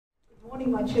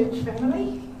morning, my church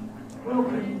family.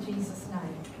 Welcome in Jesus'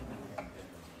 name.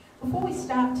 Before we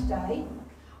start today,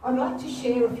 I'd like to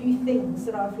share a few things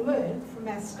that I've learned from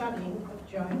our studying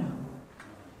of Jonah.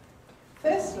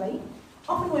 Firstly,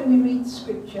 often when we read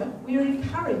scripture, we are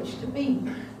encouraged to be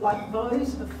like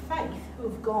those of faith who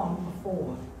have gone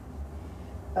before.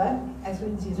 But, as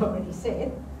Lindsay has already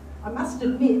said, I must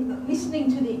admit that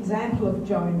listening to the example of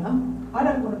Jonah, I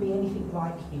don't want to be anything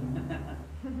like him.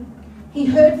 He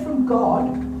heard from God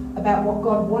about what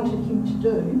God wanted him to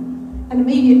do and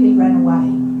immediately ran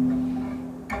away.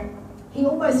 He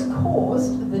almost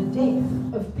caused the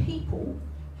death of people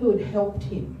who had helped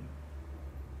him.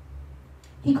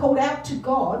 He called out to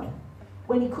God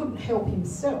when he couldn't help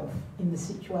himself in the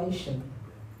situation.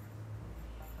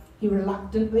 He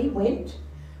reluctantly went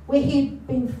where he had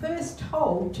been first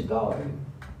told to go.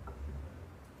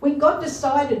 When God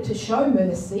decided to show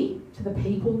mercy to the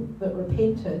people that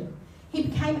repented, he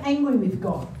became angry with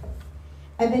God.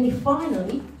 And then he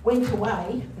finally went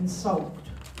away and sulked.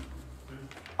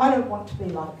 I don't want to be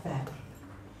like that.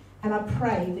 And I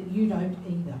pray that you don't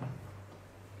either.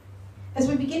 As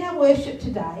we begin our worship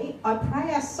today, I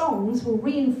pray our songs will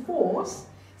reinforce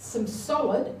some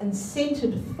solid and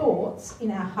centred thoughts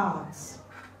in our hearts.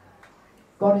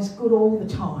 God is good all the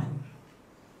time.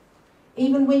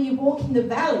 Even when you walk in the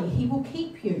valley, he will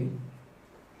keep you.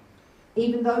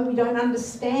 Even though we don't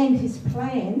understand his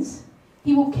plans,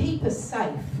 he will keep us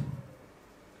safe.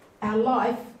 Our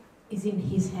life is in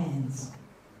his hands.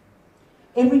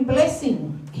 Every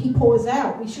blessing he pours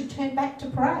out, we should turn back to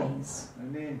praise.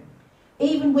 Amen.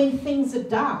 Even when things are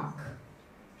dark,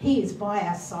 he is by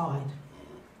our side.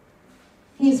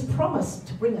 He has promised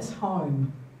to bring us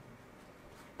home.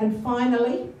 And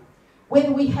finally,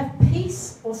 whether we have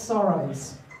peace or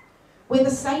sorrows, whether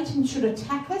Satan should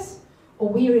attack us or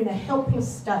we are in a helpless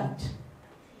state,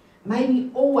 may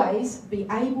we always be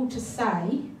able to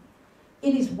say,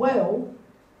 it is well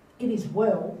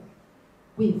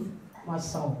with my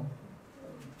soul.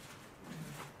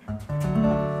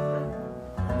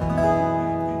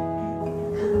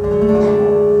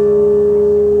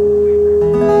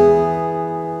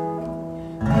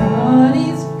 God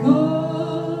is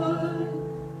good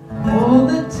all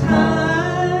the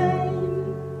time.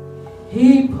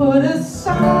 He put a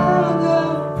song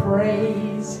of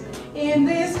praise in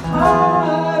this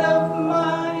heart of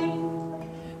mine.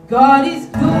 God is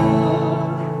good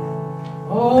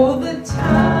all the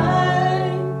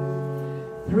time.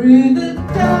 Through the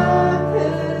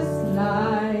darkest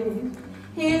night,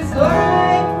 his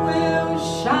light will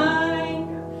shine.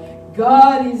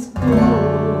 God is good.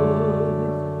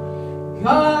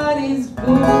 God is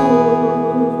good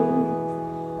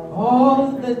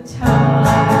all the time.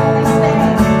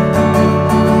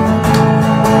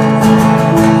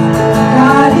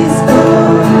 God is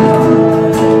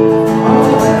good all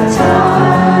the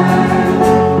time.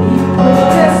 He put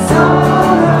a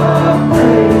song of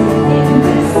praise in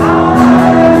this heart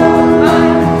of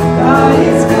mine. God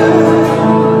is good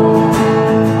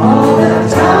all the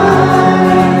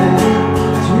time.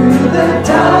 Through the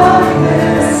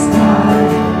darkness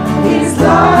night, his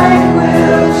light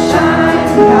will shine.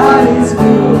 God is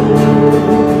good.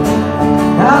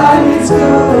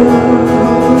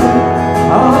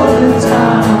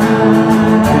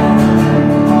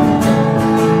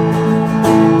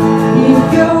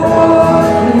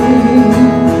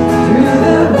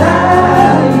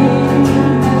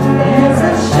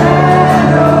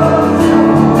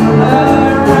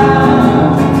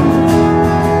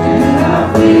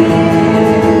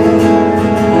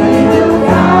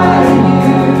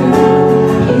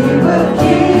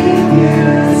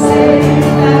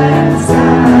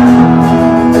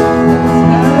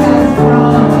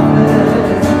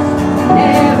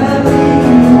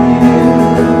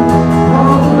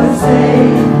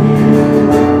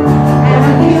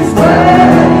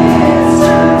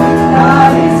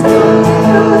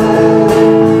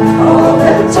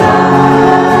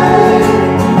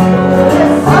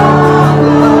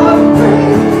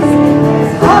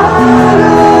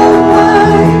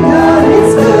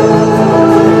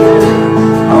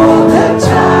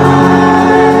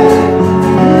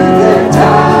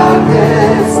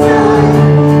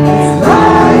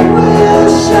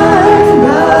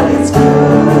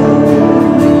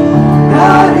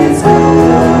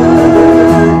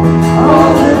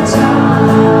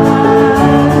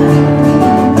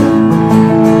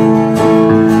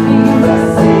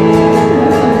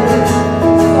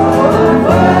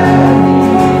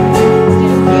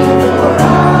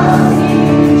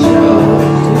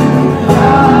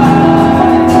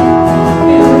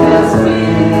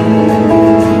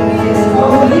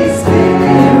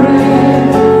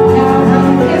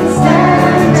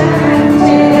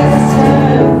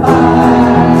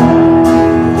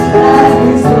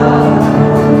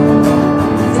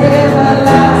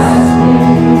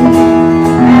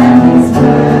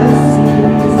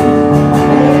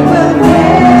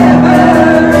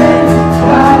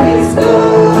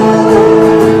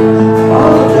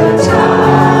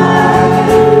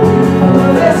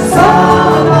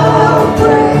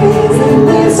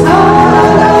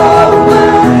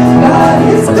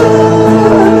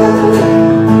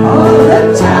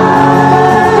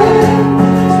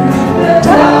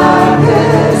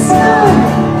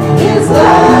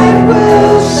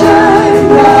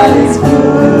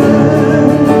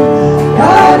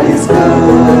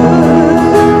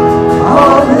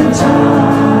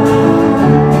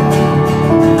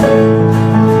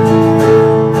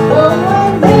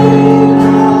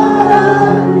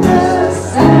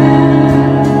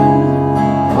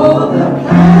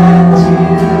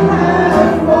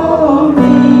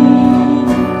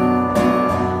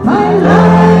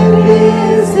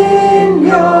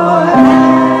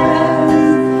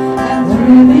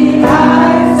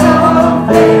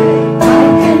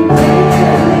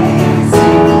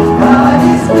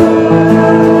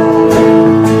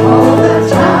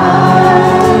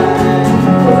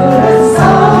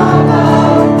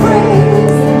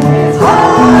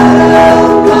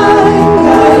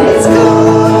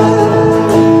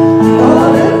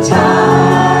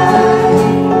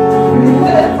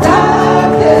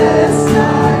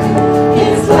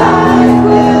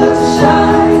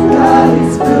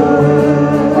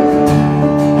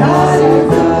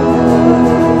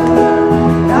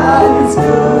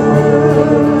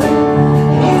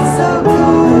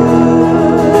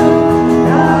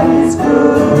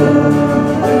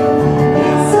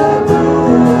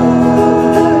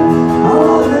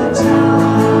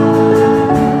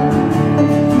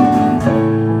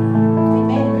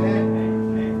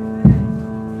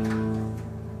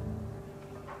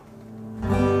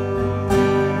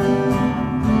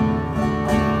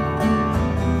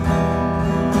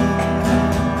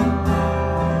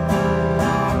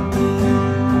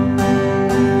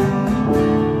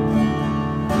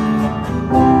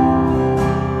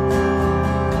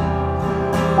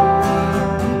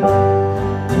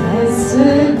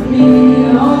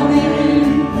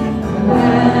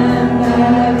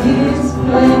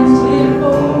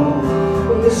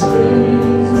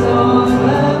 Blessings on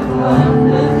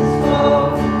abundance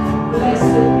flow.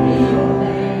 Blessed be your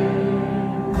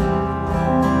name.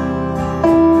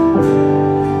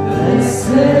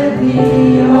 Blessed be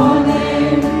your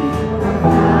name.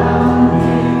 Found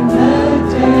in the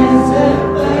desert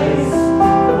place.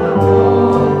 I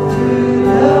walk through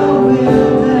the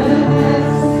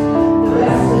wilderness.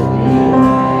 Blessed be your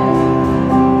name.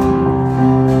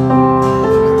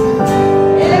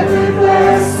 Every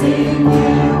blessing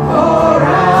you pour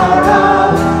out of,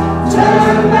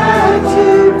 turn back to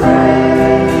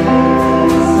praise.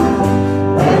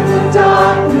 When the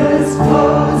darkness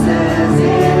closes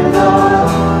in,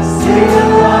 Lord,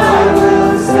 still I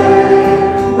will say,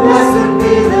 blessed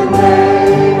be the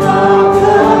name of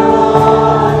the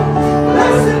Lord.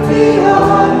 Blessed be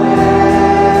your name.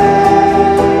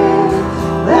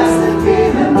 Blessed be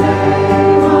the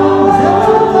name of the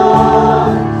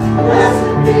Lord.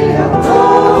 Blessed be your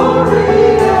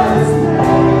glorious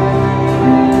name.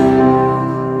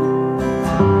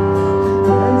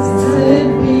 Blessed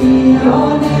be your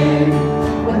name.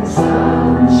 When the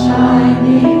sun's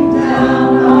shining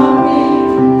down on me,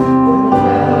 when the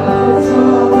world's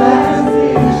all as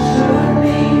it should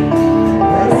be,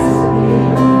 blessed be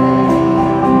your name.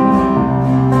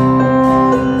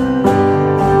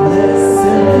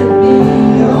 Blessed be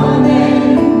your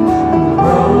name. The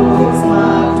road's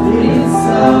marked with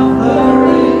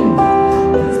suffering,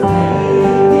 it's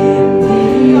paid in the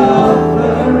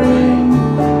offering.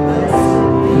 Blessed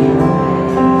be your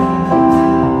name.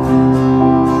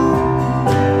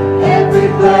 Every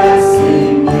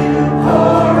blessing you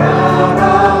pour out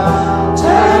of,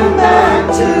 turn back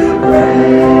to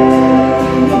praise.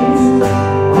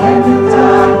 When the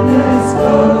darkness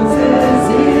closes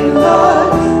in, Lord,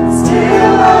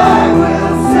 still I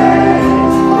will say,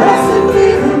 blessed be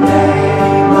the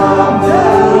name of the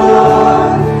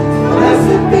Lord.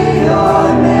 Blessed be your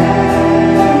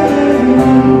name.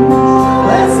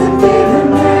 Blessed be the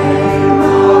name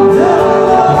of the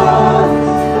Lord.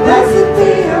 Blessed be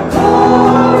your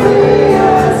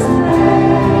glorious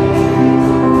name.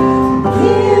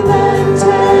 Give and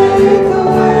take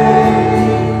away.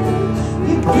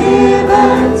 You give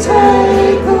and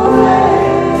take away.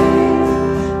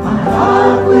 My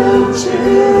heart will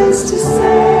choose to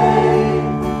say,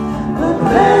 but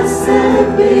blessed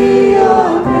be your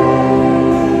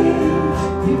name.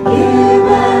 You give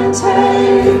and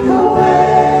take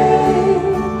away.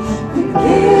 You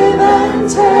give and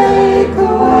take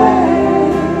away.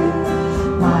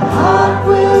 My heart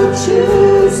will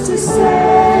choose to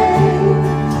say,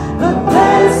 but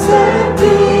blessed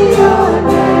be your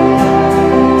name.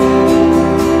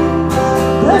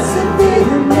 Blessed be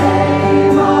the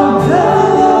name of the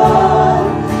Lord.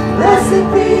 Blessed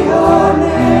be your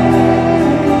name.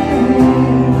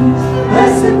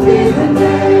 Blessed be the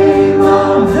name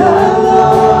of the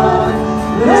Lord.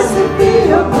 Blessed be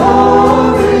your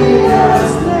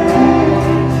glorious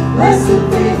name. Blessed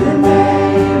be the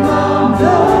name of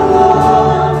the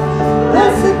Lord.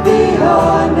 Blessed be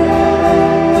your name.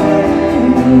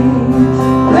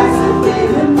 Blessed be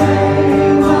the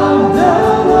name of the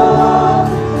Lord.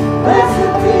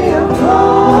 Blessed be your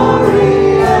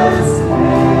glorious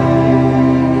name.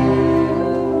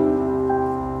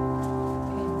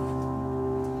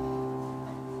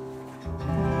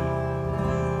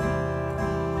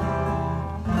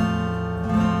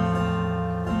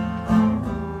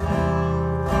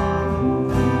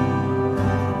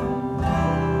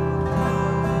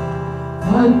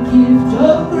 What gift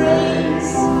of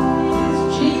grace is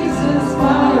Jesus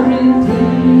my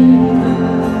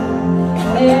Redeemer?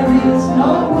 There is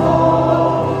no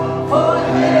more for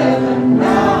heaven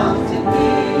now to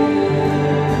give.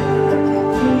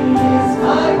 He is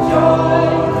my joy,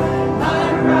 my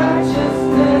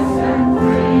righteousness and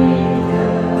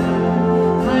freedom,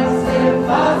 my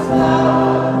steadfast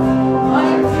love,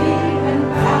 my deep and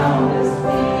boundless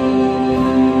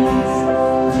peace.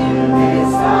 To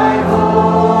this I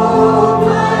hope,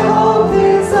 my hope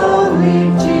is only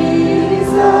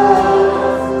Jesus.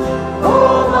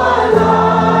 All my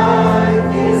life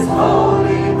is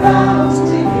wholly bound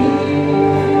to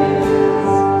His.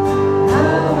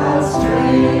 How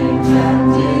strange and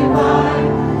divine,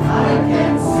 I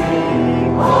can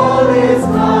sing all is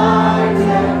mine,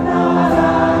 yet not I,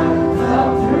 but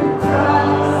through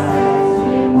Christ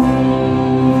in me.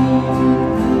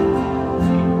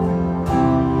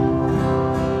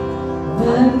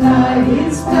 The night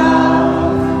is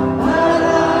dark, but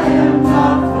I am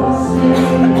not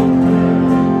forsaken.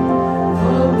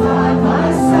 For by my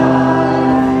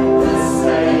side, the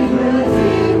Savior,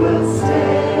 He will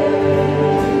stay.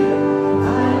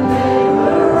 I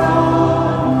labor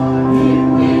on in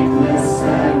weakness.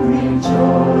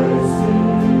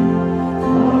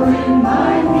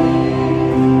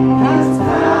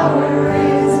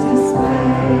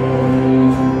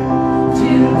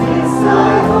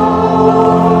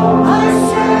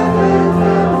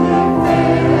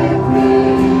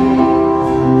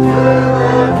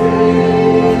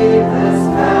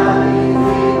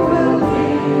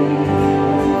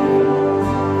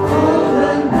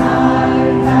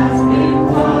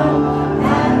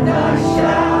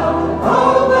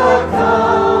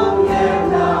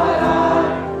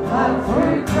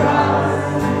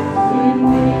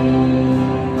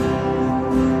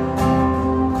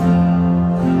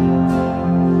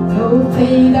 No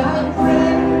pain I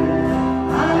pray,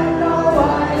 I know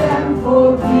I am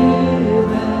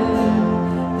forgiven.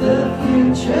 The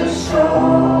future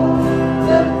sure,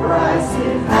 the price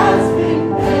it has been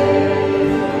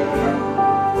paid.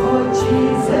 For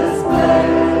Jesus bled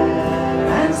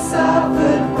and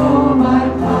suffered for my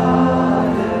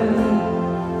pardon,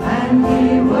 and He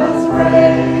was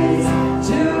raised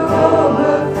to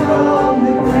overthrow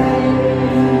the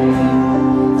grave.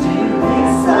 To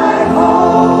this I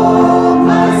hold,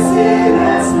 my sin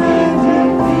has been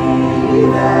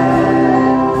defeated.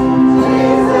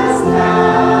 Jesus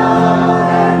now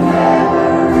and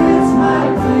ever is my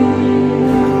plea.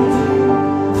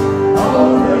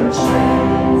 All the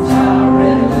chains are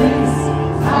released,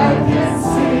 I can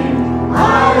sing, I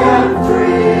am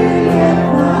free, and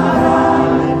not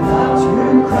I, but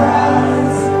through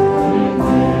Christ in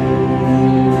me.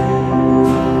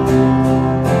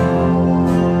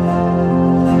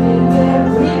 In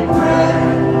every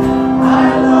breath, I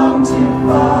long to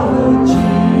follow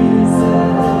Jesus,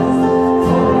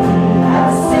 for He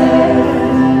has said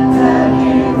that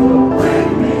He will bring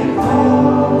me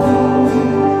home.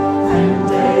 And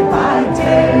day by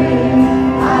day,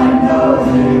 I know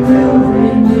He will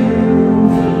renew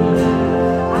me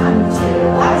until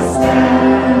I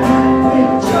stand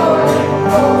with joy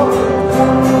overflow.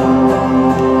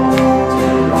 To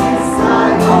this I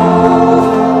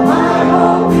hold, my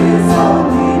hope is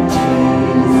only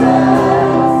Jesus.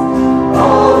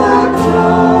 All the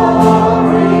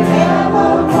glory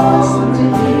evermore to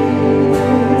Him.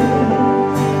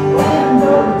 When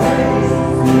the race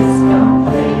is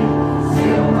complete,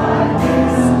 still my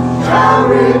lips shall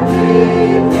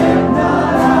repeat, yet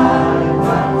not I,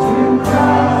 but through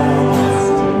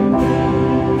Christ in me.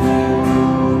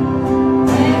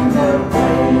 When the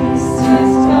race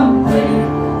is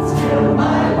complete, still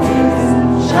my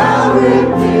lips shall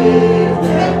repeat,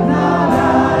 yet not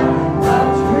I, but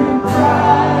through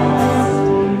Christ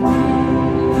in me.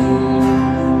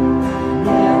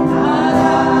 Yet not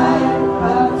I,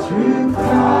 but through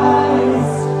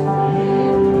Christ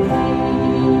in me.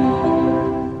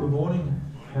 Good morning,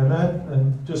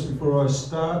 and just before I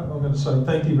start, I'm going to say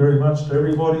thank you very much to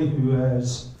everybody who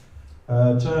has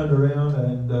turned around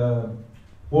and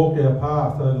walked our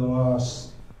path over the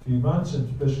last few months, and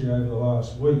especially over the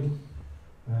last week.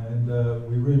 And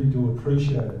we really do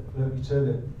appreciate it. Let me tell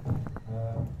you,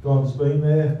 God's been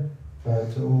there,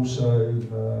 but also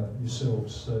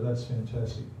yourselves, so that's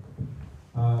fantastic.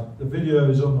 The video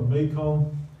is on the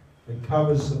Mekong. It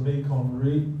covers the Mekong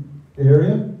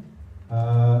area.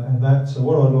 And that, so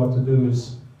what I'd like to do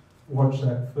is watch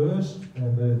that first,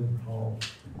 and then I'll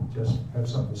just have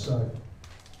something to say.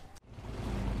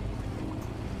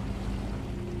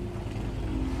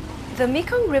 The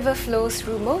Mekong River flows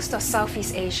through most of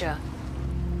Southeast Asia.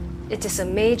 It is a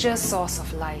major source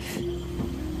of life.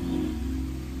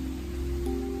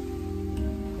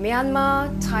 Myanmar,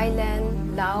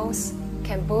 Thailand, Laos,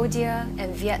 Cambodia,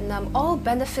 and Vietnam all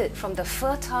benefit from the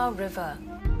fertile river.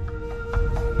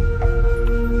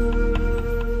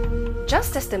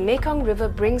 Just as the Mekong River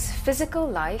brings physical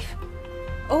life,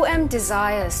 OM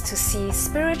desires to see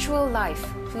spiritual life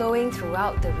flowing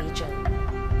throughout the region.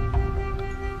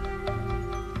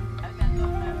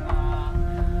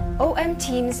 OM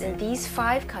teams in these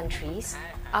 5 countries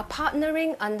are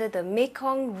partnering under the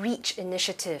Mekong Reach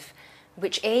initiative,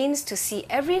 which aims to see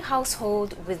every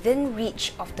household within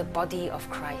reach of the body of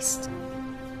Christ.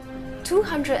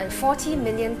 240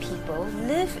 million people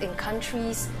live in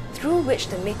countries through which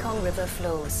the Mekong River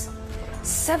flows.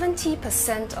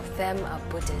 70% of them are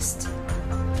Buddhist.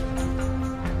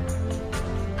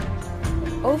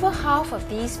 Over half of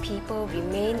these people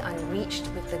remain unreached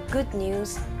with the good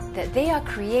news that they are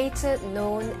created,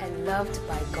 known, and loved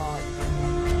by God.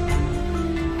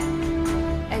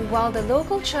 And while the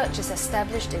local church is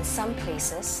established in some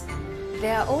places,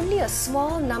 there are only a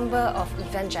small number of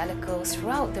evangelicals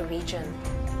throughout the region.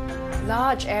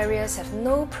 Large areas have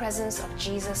no presence of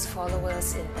Jesus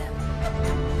followers in them.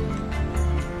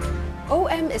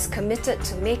 OM is committed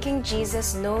to making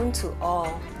Jesus known to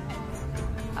all.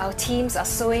 Our teams are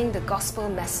sowing the gospel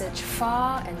message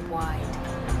far and wide.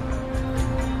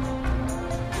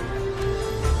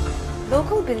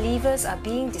 Local believers are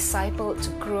being discipled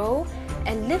to grow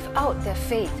and live out their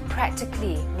faith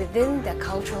practically within their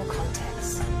cultural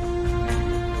context.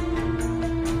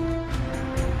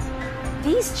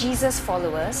 These Jesus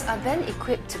followers are then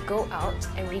equipped to go out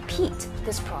and repeat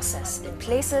this process in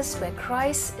places where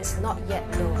Christ is not yet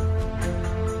known.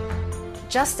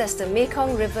 Just as the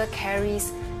Mekong River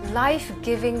carries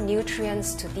life-giving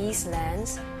nutrients to these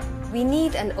lands, we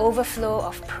need an overflow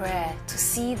of prayer to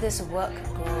see this work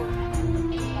grow.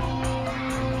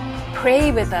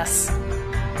 Pray with us.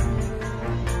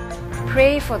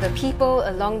 Pray for the people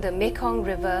along the Mekong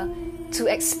River to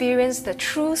experience the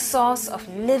true source of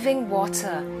living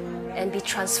water and be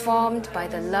transformed by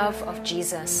the love of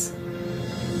Jesus.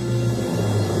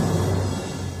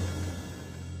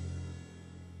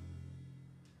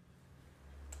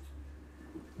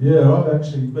 Yeah, I've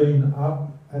actually been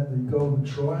up at the Golden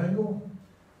Triangle,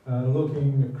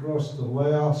 looking across to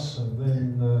Laos and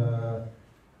then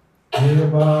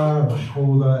Myanmar and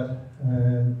all that,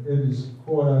 and it is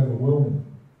quite overwhelming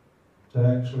to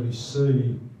actually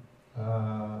see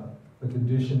the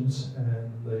conditions and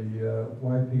the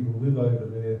way people live over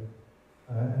there,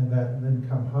 and then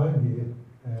come home here,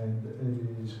 and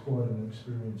it is quite an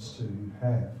experience to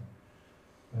have.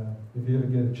 If you ever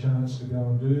get a chance to go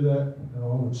and do that, I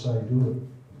would say do it.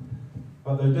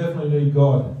 But they definitely need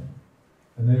God,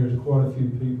 and there is quite a few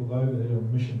people over there on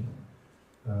mission,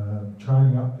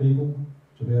 training up people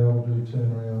to be able to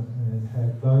turn around and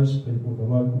have those people, the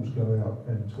locals, go out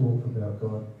and talk about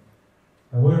God.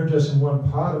 And we're just in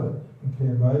one part of it, in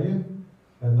Cambodia,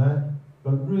 and that,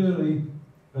 but really,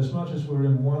 as much as we're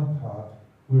in one part,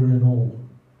 we're in all.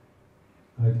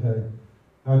 Okay.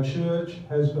 Our church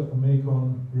has got the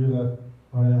Mekong River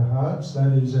on our hearts.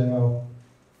 That is our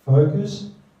focus.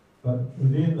 But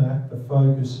within that, the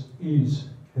focus is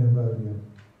Cambodia.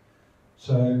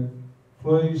 So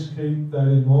please keep that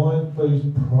in mind. Please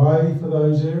pray for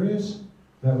those areas.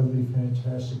 That would be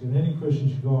fantastic. And any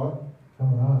questions you've got,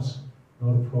 come and ask.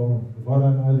 Not a problem. If I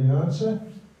don't know the answer,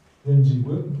 Lindsay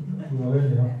will. Well,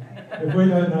 anyhow, if we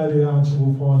don't know the answer,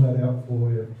 we'll find that out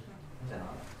for you.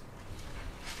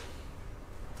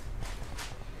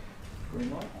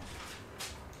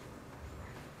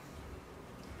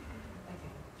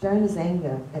 Jonah's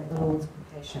anger at the Lord's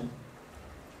compassion.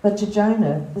 But to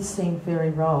Jonah, this seemed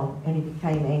very wrong, and he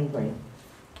became angry.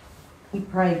 He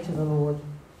prayed to the Lord,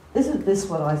 "Isn't this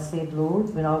what I said,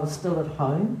 Lord, when I was still at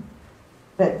home?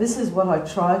 That this is what I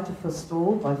tried to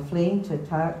forestall by fleeing to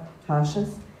Tarshish?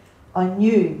 I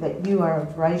knew that you are a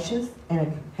gracious and a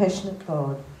compassionate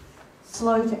God,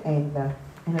 slow to anger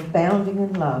and abounding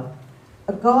in love,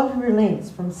 a God who relents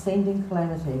from sending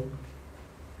calamity.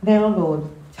 Now, Lord,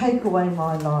 take away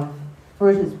my life, for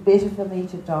it is better for me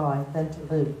to die than to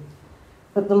live."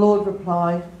 But the Lord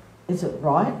replied, "Is it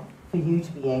right for you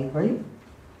to be angry?"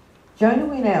 Jonah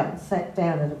went out and sat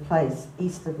down at a place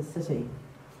east of the city.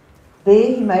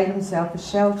 There he made himself a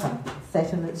shelter,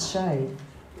 sat in its shade,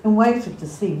 and waited to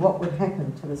see what would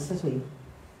happen to the city.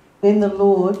 Then the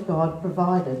Lord God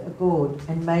provided a gourd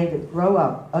and made it grow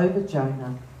up over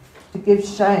Jonah to give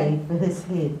shade for his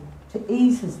head, to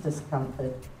ease his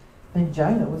discomfort. And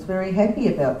Jonah was very happy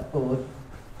about the gourd.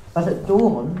 But at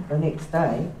dawn the next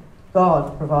day,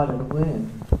 God provided a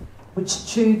worm, which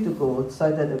chewed the gourd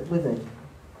so that it withered.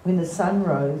 When the sun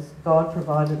rose, God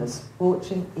provided a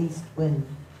scorching east wind,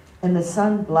 and the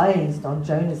sun blazed on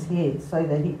Jonah's head so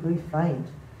that he grew faint.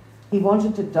 He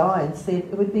wanted to die and said,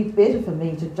 "It would be better for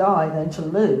me to die than to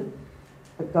live."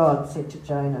 But God said to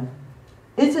Jonah,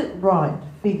 "Is it right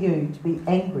for you to be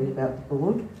angry about the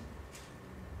gourd?"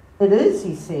 "It is,"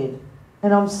 he said,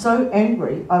 "and I'm so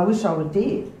angry I wish I were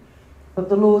dead." But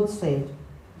the Lord said,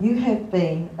 "You have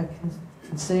been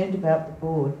concerned about the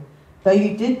gourd, though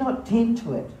you did not tend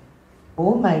to it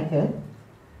or make it.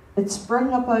 It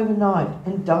sprang up overnight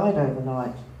and died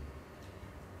overnight.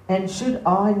 And should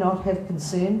I not have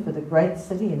concern for the great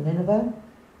city in Nineveh,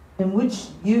 in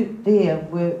which there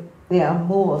are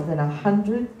more than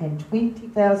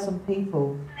 120,000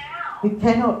 people who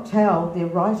cannot tell their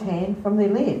right hand from their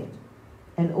left,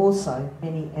 and also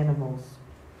many animals?"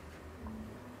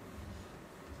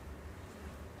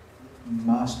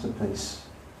 Masterpiece.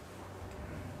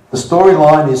 The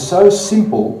storyline is so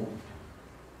simple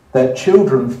that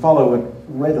children follow it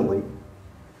readily.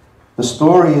 The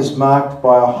story is marked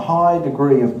by a high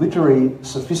degree of literary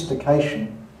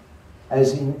sophistication,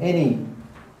 as in any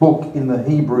book in the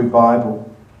Hebrew Bible.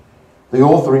 The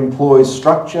author employs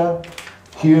structure,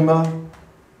 humour,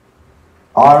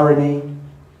 irony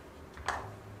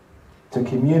to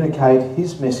communicate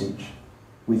his message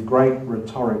with great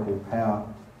rhetorical power.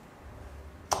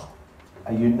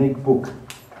 A unique book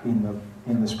in the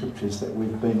scriptures that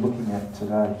we've been looking at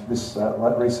today,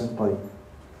 recently.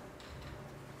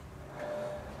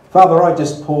 Father, I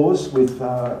just pause with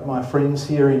my friends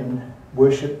here in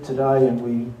worship today, and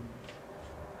we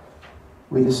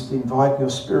just invite your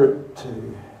Spirit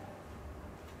to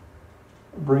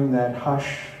bring that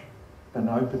hush and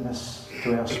openness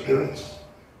to our spirits.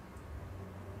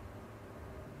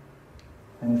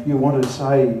 And if you want to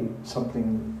say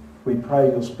something, we pray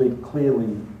you'll speak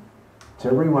clearly to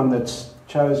everyone that's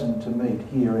chosen to meet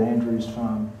here at Andrews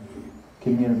Farm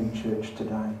Community Church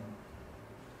today.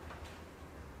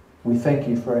 We thank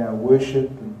you for our worship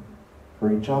and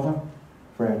for each other,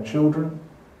 for our children,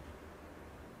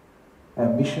 our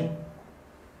mission,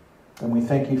 and we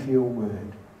thank you for your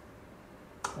word.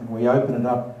 And we open it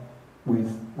up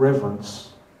with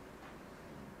reverence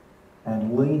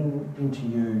and lean into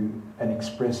you and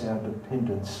express our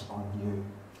dependence on you.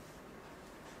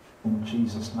 In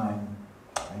Jesus' name,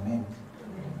 amen.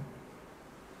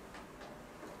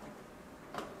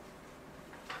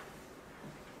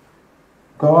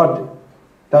 God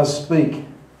does speak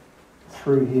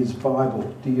through his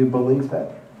Bible. Do you believe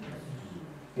that?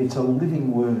 It's a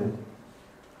living word,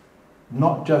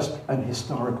 not just an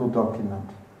historical document.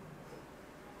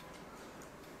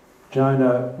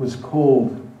 Jonah was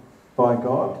called by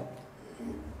God,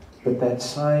 but that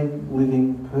same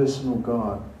living personal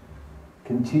God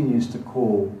continues to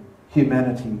call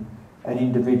humanity and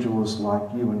individuals like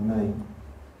you and me.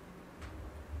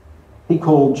 He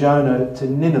called Jonah to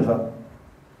Nineveh,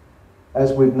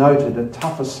 as we've noted, a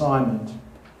tough assignment,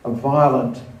 a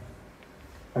violent,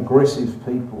 aggressive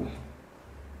people.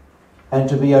 And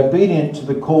to be obedient to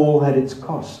the call had its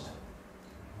cost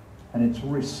and its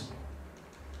risk.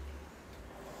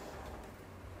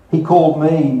 He called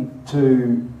me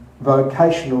to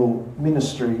vocational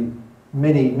ministry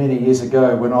many, many years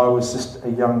ago when I was just a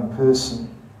young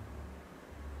person.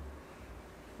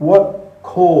 What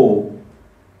call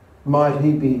might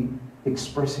he be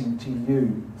expressing to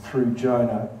you through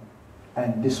Jonah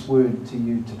and this word to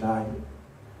you today?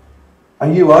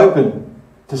 Are you open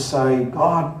to say,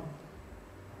 God,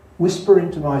 whisper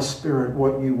into my spirit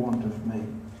what you want of me?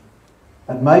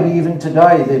 And maybe even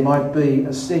today there might be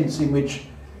a sense in which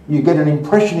you get an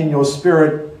impression in your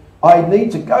spirit, I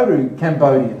need to go to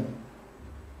Cambodia.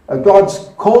 God's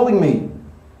calling me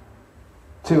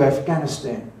to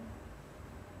Afghanistan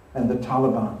and the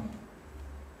Taliban.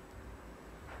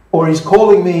 Or he's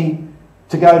calling me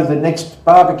to go to the next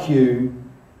barbecue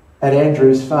at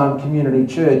Andrews Farm Community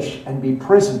Church and be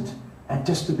present and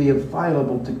just to be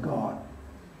available to God.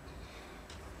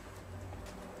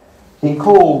 He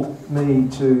called me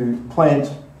to plant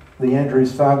the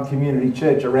Andrews Farm Community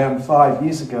Church around 5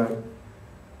 years ago.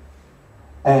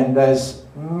 And as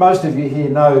most of you here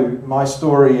know my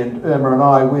story, and Irma and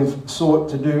I, we've sought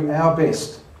to do our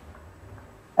best.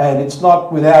 And it's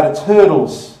not without its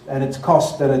hurdles and its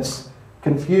cost and its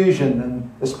confusion,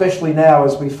 and especially now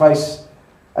as we face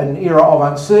an era of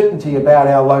uncertainty about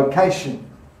our location.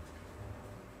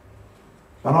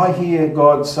 And I hear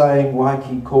God saying, like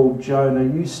he called Jonah,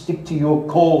 you stick to your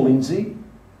call, Lindsay.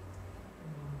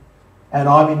 And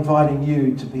I'm inviting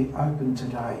you to be open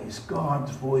today. Is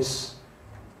God's voice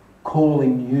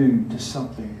calling you to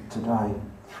something today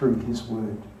through his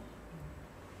word?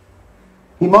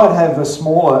 He might have a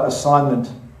smaller assignment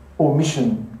or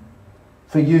mission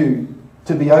for you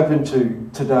to be open to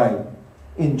today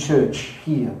in church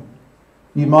here.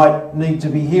 You might need to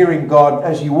be hearing God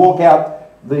as you walk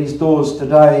out these doors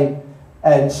today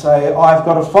and say, I've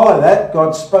got to follow that.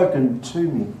 God's spoken to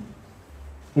me.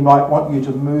 He might want you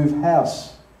to move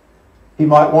house. He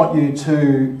might want you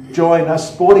to join a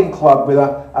sporting club with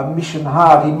a mission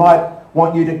heart. He might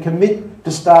want you to commit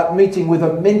to start meeting with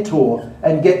a mentor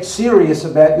and get serious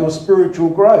about your spiritual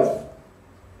growth.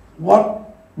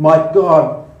 What might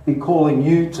God be calling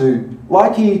you to?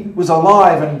 Like he was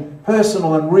alive and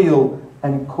personal and real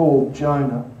and called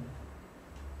Jonah.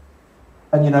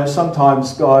 And you know,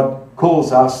 sometimes God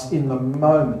calls us in the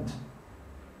moment,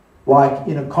 like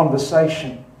in a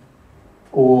conversation,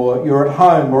 or you're at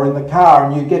home or in the car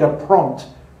and you get a prompt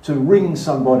to ring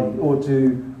somebody or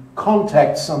to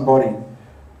contact somebody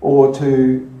or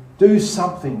to do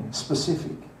something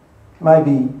specific.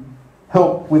 Maybe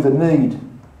help with a need,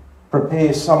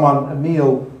 prepare someone a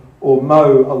meal or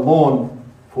mow a lawn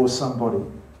for somebody.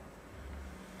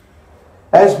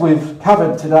 As we've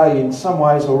covered today in some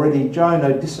ways already,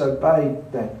 Jonah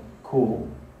disobeyed that call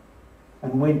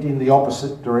and went in the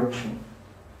opposite direction.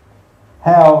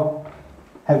 How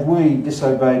have we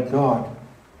disobeyed God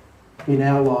in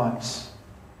our lives?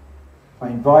 I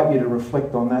invite you to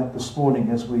reflect on that this morning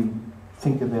as we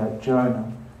think about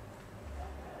Jonah.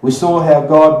 We saw how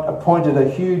God appointed a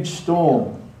huge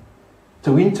storm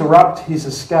to interrupt his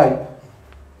escape.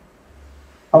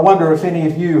 I wonder if any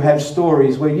of you have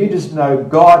stories where you just know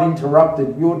God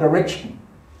interrupted your direction.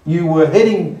 You were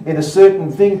heading in a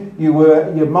certain thing,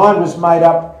 your mind was made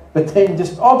up, but then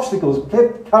just obstacles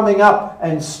kept coming up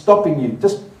and stopping you,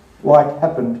 just like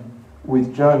happened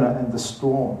with Jonah and the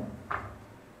storm.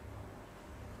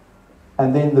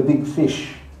 And then the big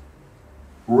fish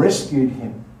rescued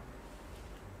him.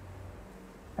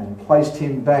 and placed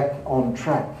him back on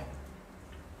track.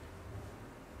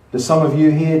 To some of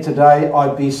you here today,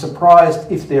 I'd be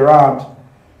surprised if there aren't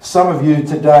some of you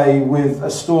today with a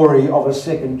story of a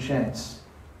second chance,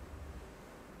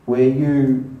 where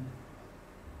you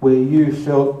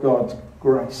felt God's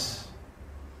grace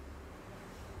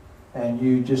and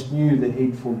you just knew that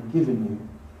he'd forgiven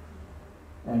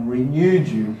you and renewed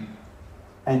you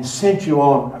and sent you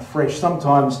on afresh.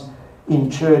 Sometimes in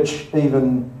church,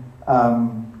 even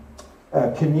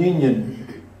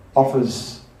communion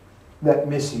offers that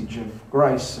message of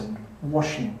grace and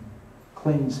washing,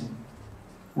 cleansing,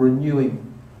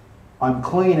 renewing. I'm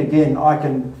clean again. I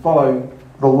can follow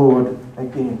the Lord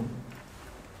again.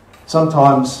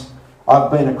 Sometimes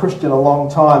I've been a Christian a long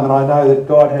time, and I know that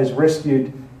God has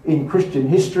rescued in Christian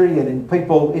history and in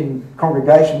people in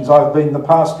congregations I've been the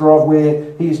pastor of,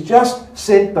 where he's just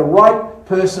sent the right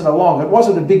person along. It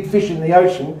wasn't a big fish in the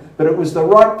ocean, but it was the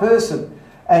right person.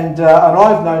 And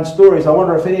I've known stories. I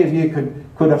wonder if any of you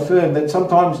could affirm that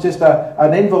sometimes just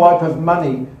an envelope of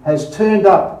money has turned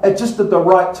up at just at the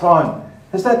right time.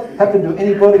 Has that happened to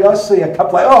anybody? I see a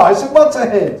couple I said, what's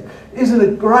ahead? Isn't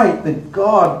it great that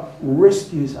God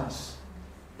rescues us,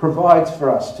 provides for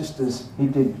us, just as he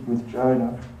did with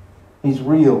Jonah? He's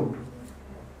real.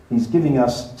 He's giving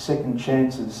us second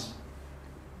chances.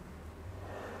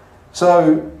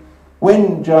 So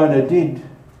when Jonah did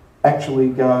actually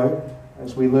go,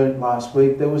 as we learnt last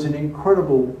week, there was an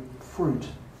incredible fruit.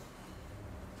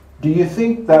 Do you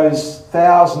think those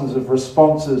thousands of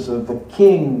responses of the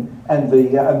king and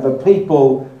the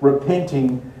people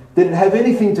repenting, did it have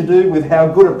anything to do with how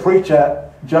good a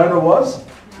preacher Jonah was?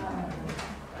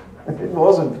 No. It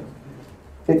wasn't.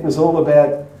 It was all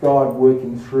about God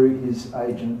working through his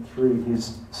agent, through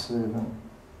his servant.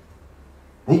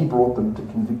 He brought them to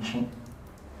conviction.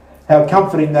 How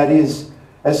comforting that is,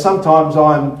 as sometimes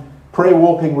I'm prayer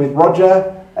walking with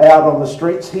Roger out on the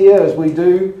streets here, as we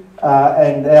do,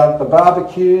 and out at the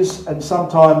barbecues, and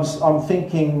sometimes I'm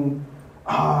thinking,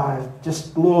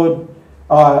 just Lord,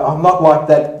 I'm not like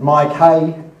that Mike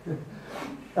Hay.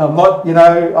 I'm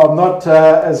not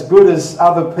as good as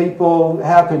other people.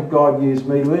 How could God use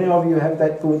me? Do any of you have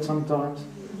that thought sometimes?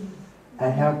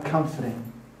 And how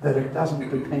comforting that it doesn't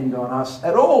depend on us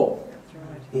at all.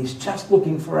 He's just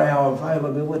looking for our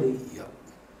availability,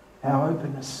 our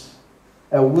openness,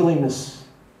 our willingness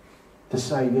to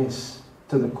say yes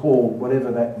to the call,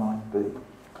 whatever that might be.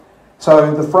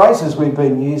 So the phrases we've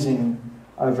been using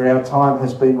over our time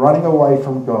has been running away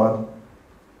from God,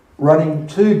 running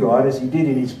to God as he did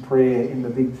in his prayer in the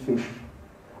big fish,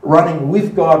 running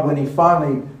with God when he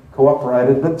finally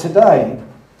cooperated. But today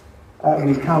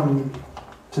we come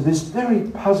to this very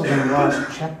puzzling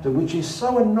last chapter, which is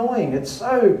so annoying, it's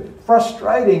so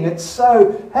frustrating, it's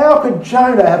so... How could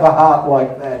Jonah have a heart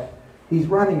like that? He's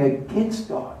running against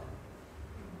God.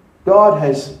 God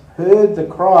has heard the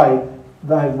cry,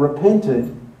 they've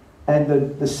repented,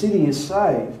 and the city is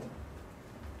saved.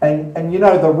 And you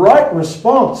know, the right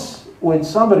response when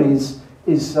somebody is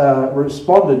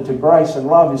responded to grace and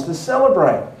love is to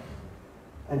celebrate.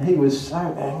 And he was so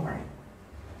angry.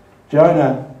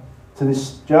 Jonah,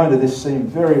 this seemed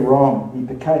very wrong. He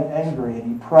became angry and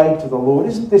he prayed to the Lord.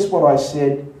 Isn't this what I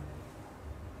said?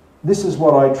 This is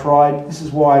what I tried. This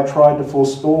is why I tried to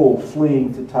forestall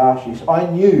fleeing to Tarshish. I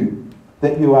knew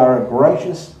that you are a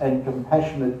gracious and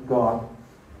compassionate God,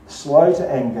 slow to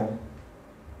anger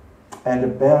and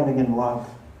abounding in love.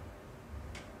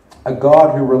 A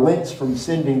God who relents from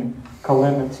sending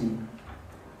calamity.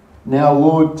 Now,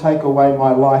 Lord, take away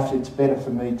my life. It's better for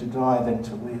me to die than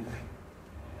to live.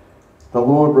 The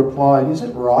Lord replied, is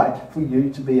it right for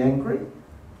you to be angry?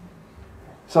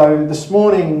 So this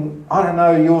morning, I don't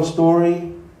know your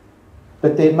story,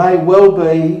 but there may well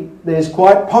be, there's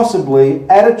quite possibly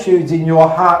attitudes in your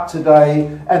heart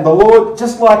today, and the Lord,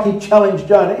 just like he challenged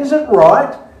Jonah, is it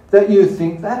right that you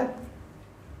think that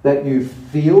you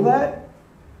feel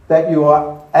that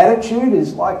your attitude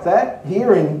is like that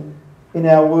here in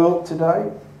our world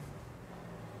today?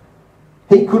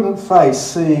 He couldn't face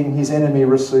seeing his enemy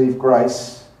receive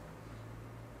grace.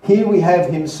 Here we have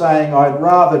him saying, I'd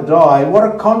rather die.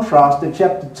 What a contrast to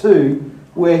chapter 2,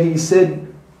 where he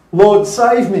said, Lord,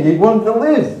 save me. He wanted to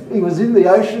live. He was in the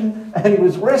ocean and he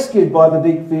was rescued by the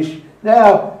big fish.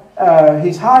 Now,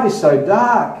 his heart is so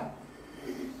dark.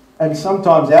 And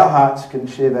sometimes our hearts can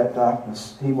share that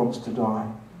darkness. He wants to die.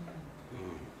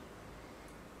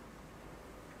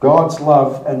 God's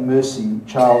love and mercy,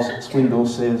 Charles Swindoll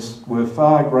says, were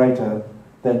far greater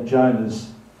than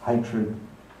Jonah's hatred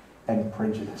and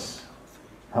prejudice.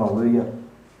 Hallelujah.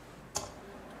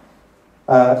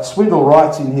 Swindoll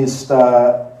writes in his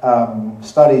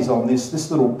studies on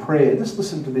this little prayer. Just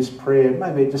listen to this prayer.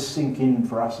 Maybe it just sink in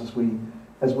for us as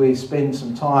we spend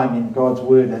some time in God's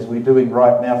Word, as we're doing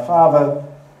right now. Father,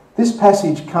 this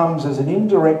passage comes as an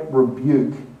indirect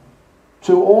rebuke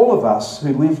to all of us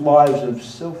who live lives of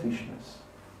selfishness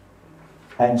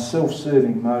and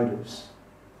self-serving motives.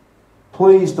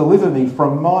 Please deliver me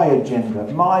from my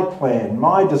agenda, my plan,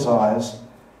 my desires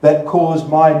that cause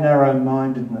my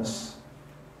narrow-mindedness.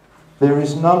 There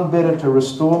is none better to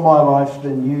restore my life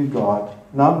than you, God.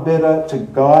 None better to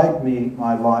guide me,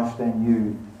 my life, than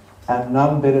you. And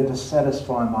none better to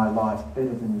satisfy my life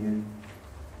better than you.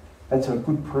 That's a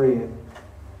good prayer.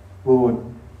 Lord,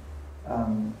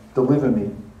 deliver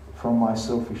me from my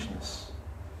selfishness.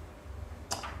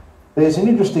 There's an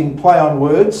interesting play on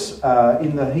words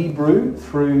in the Hebrew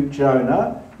through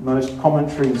Jonah. Most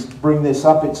commentaries bring this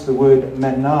up. It's the word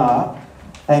manna,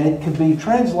 and it can be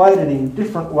translated in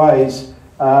different ways,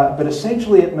 but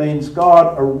essentially it means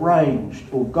God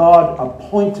arranged or God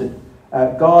appointed,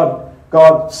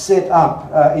 God set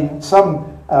up. In some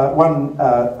one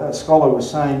scholar was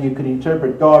saying you could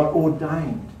interpret God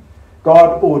ordained.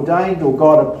 God ordained or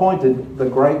God appointed the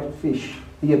great fish.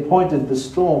 He appointed the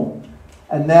storm.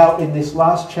 And now in this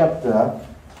last chapter,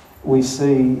 we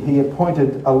see he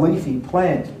appointed a leafy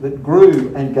plant that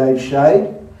grew and gave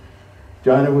shade.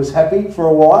 Jonah was happy for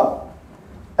a while.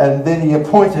 And then he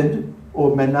appointed,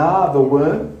 or manna, the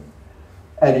worm,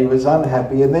 and he was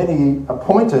unhappy. And then he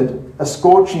appointed a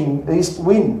scorching east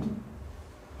wind.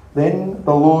 Then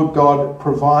the Lord God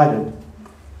provided,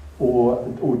 or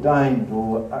ordained,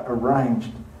 or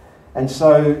arranged. And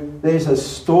so there's a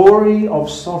story of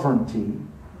sovereignty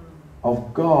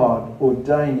of God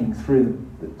ordaining through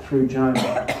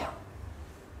Jonah.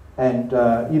 And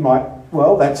you might,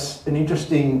 well, that's an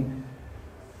interesting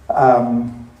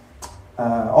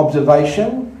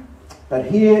observation. But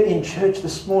here in church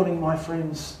this morning, my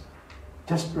friends,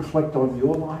 just reflect on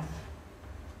your life,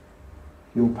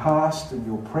 your past and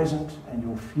your present and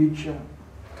your future.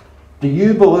 Do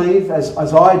you believe, as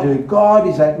I do, God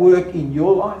is at work in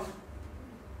your life?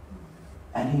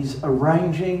 And He's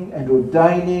arranging and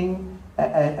ordaining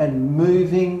and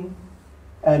moving.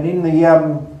 And in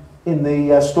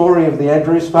the story of the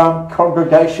Andrews Farm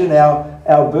congregation,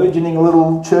 our burgeoning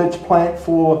little church plant,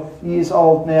 4 years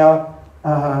old now,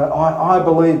 I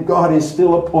believe God is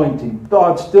still appointing.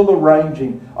 God's still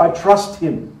arranging. I trust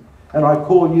Him. And I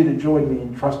call you to join me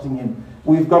in trusting Him.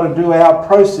 We've got to do our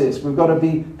process. We've got to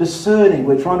be discerning.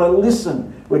 We're trying to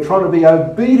listen. We're trying to be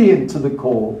obedient to the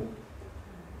call.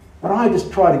 But I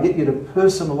just try to get you to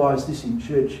personalise this in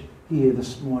church here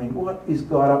this morning. What is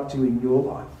God up to in your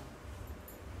life?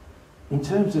 In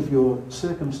terms of your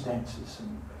circumstances,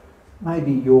 and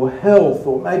maybe your health,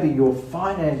 or maybe your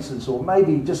finances, or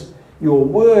maybe just your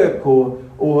work, or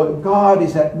God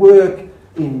is at work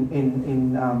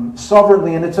in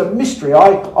sovereignly, and it's a mystery.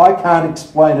 I can't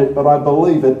explain it, but I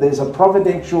believe it. There's a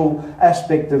providential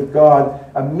aspect of God,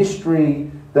 a mystery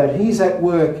that He's at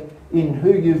work in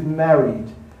who you've married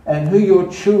and who your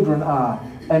children are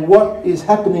and what is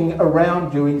happening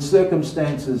around you in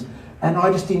circumstances. And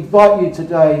I just invite you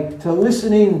today to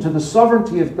listen in to the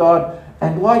sovereignty of God,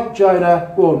 and like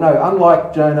Jonah,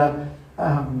 unlike Jonah,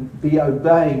 be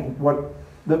obeying what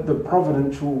the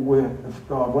providential work of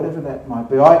God, whatever that might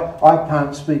be. I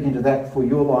can't speak into that for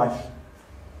your life.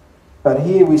 But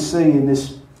here we see in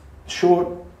this short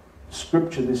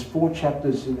scripture, there's 4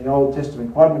 chapters in the Old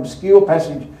Testament, quite an obscure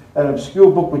passage, an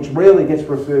obscure book which rarely gets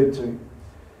referred to.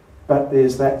 But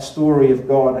there's that story of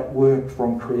God at work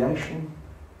from creation,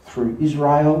 through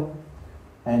Israel,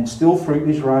 and still through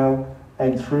Israel,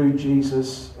 and through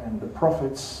Jesus and the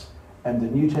prophets and the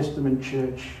New Testament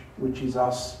church, which is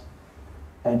us.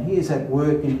 And He is at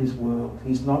work in His world.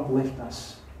 He's not left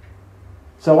us.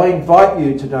 So I invite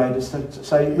you today to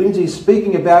say, Lindsay's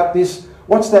speaking about this.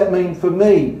 What's that mean for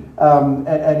me? And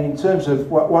in terms of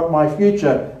what my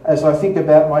future, as I think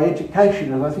about my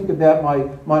education, as I think about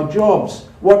my jobs,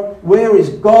 where is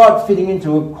God fitting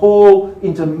into a call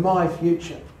into my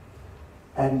future?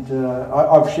 And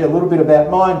I've shared a little bit about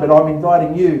mine, but I'm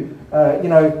inviting you.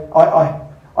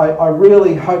 I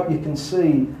really hope you can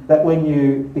see that when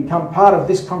you become part of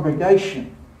this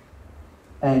congregation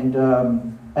and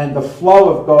the flow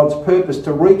of God's purpose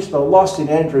to reach the lost in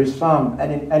Andrews Farm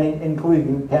and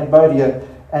including Cambodia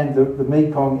and the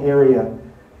Mekong area,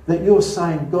 that you're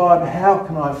saying, God, how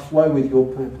can I flow with your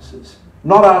purposes?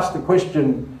 Not ask the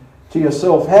question to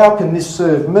yourself, how can this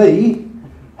serve me?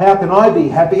 How can I be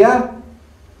happier?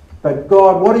 But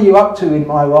God, what are you up to in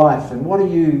my life? And what are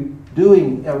you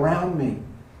doing around me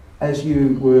as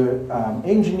you were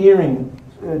engineering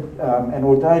and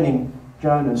ordaining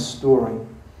Jonah's story?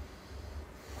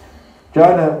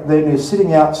 Jonah then is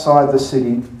sitting outside the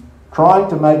city, trying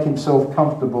to make himself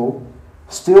comfortable,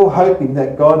 still hoping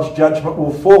that God's judgment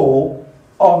will fall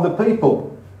on the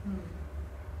people.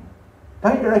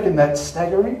 Don't you reckon that's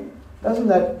staggering? Doesn't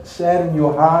that sadden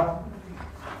your heart?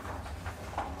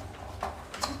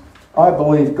 I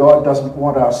believe God doesn't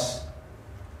want us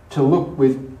to look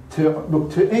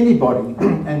to anybody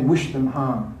and wish them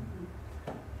harm,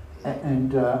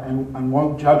 and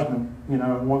want judgment,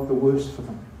 and want the worst for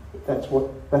them. That's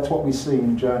what we see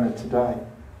in Jonah today.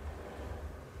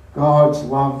 God's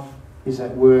love is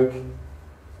at work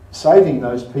saving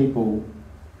those people.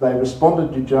 They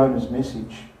responded to Jonah's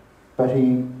message, but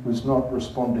he was not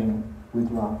responding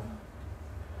with love.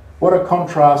 What a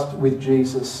contrast with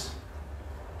Jesus.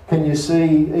 Can you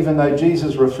see, even though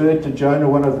Jesus referred to Jonah,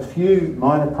 one of the few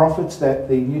minor prophets that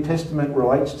the New Testament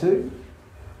relates to,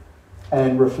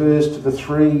 and refers to the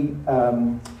three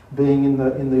being in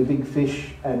the big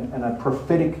fish, and a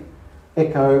prophetic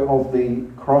echo of the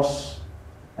cross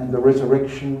and the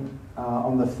resurrection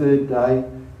on the third day.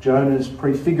 Jonah's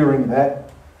prefiguring that.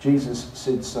 Jesus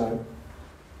said so.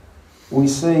 We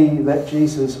see that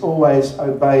Jesus always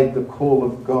obeyed the call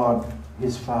of God,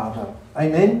 his Father.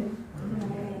 Amen?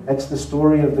 That's the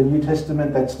story of the New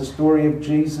Testament. That's the story of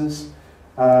Jesus.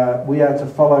 We are to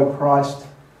follow Christ.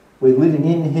 We're living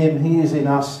in him. He is in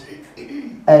us.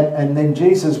 And then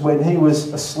Jesus, when he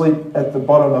was asleep at the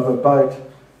bottom of a boat,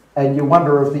 and you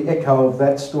wonder of the echo of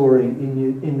that story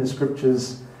in the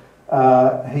scriptures,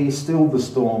 he stilled the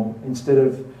storm instead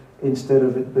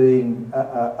of it being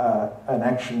an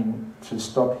action to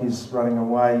stop his running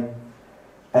away.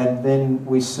 And then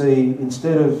we see,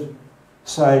 instead of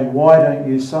saying, "Why don't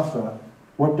you suffer?"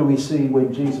 what do we see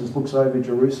when Jesus looks over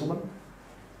Jerusalem?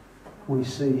 We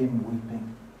see him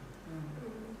weeping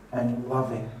and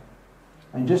loving.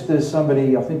 And just as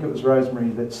somebody, I think it was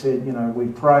Rosemary, that said, we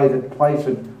pray that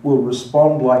Playford will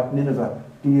respond like Nineveh.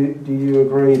 Do you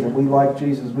agree that we, like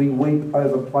Jesus, we weep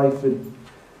over Playford?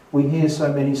 We hear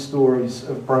so many stories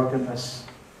of brokenness,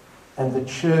 and the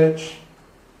church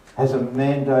has a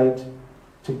mandate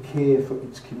to care for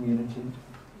its community.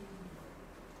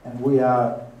 And we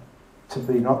are to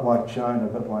be not like Jonah,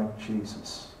 but like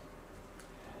Jesus.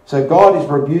 So God is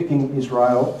rebuking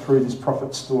Israel through this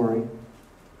prophet story,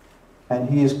 and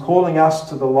he is calling us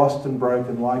to the lost and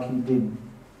broken like he did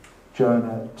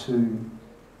Jonah to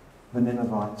the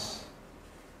Ninevites.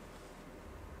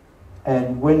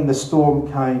 And when the storm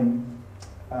came,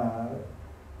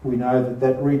 we know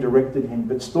that redirected him.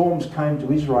 But storms came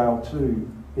to Israel too,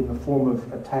 in the form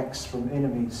of attacks from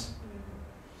enemies.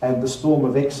 And the storm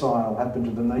of exile happened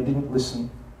to them. They didn't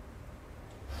listen.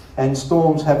 And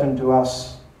storms happen to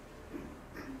us,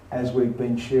 as we've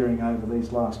been sharing over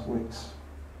these last weeks.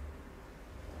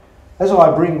 As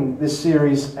I bring this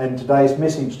series and today's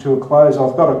message to a close,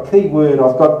 I've got a key word.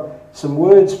 I've got some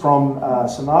words from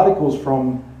some articles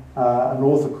from an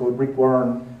author called Rick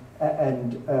Warren,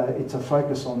 and it's a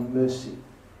focus on mercy.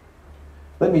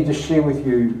 Let me just share with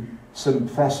you some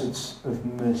facets of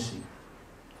mercy.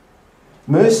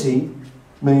 Mercy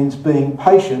means being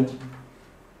patient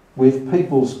with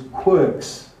people's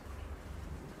quirks.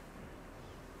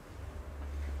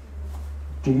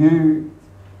 Do you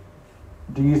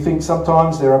think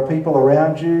sometimes there are people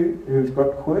around you who've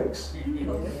got quirks?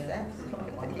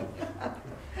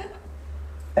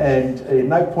 And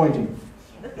no pointing.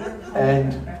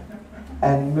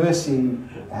 And mercy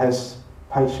has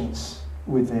patience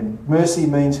with them. Mercy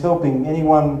means helping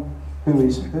anyone who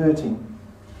is hurting.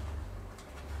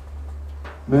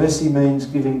 Mercy means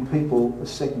giving people a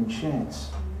second chance.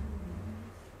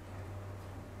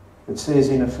 It says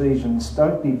in Ephesians,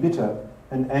 don't be bitter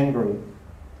and angry.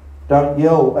 Don't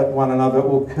yell at one another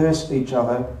or curse each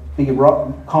other. Be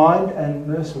kind and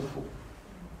merciful,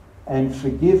 and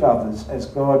forgive others as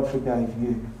God forgave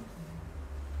you.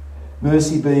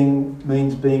 Mercy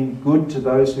means being good to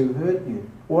those who hurt you.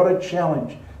 What a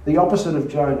challenge. The opposite of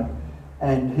Jonah.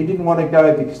 And he didn't want to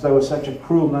go because they were such a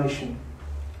cruel nation.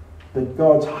 But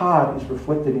God's heart is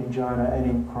reflected in Jonah and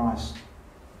in Christ.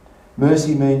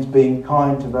 Mercy means being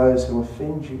kind to those who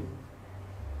offend you.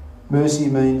 Mercy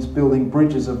means building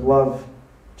bridges of love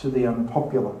to the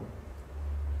unpopular.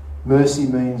 Mercy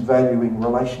means valuing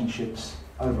relationships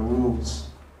over rules.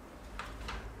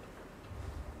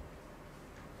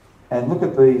 And look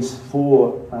at these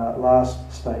four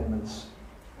last statements.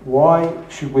 Why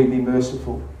should we be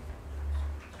merciful?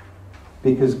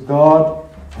 Because God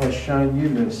has shown you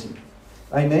mercy.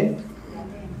 Amen?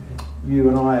 You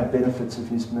and I are benefits of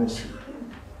his mercy.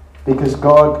 Because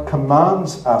God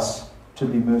commands us to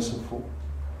be merciful.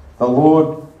 The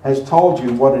Lord has told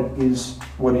you what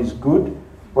is good,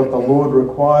 what the Lord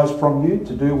requires from you,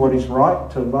 to do what is right,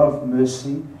 to love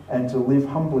mercy, and to live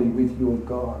humbly with your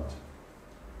God.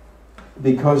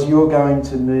 Because you're going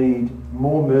to need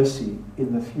more mercy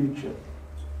in the future.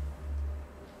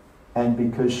 And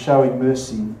because showing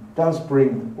mercy does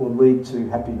bring or lead to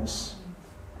happiness.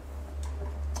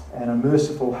 And a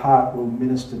merciful heart will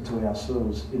minister to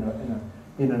ourselves in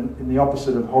the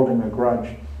opposite of holding a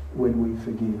grudge when we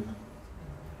forgive.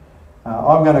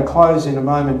 I'm going to close in a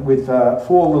moment with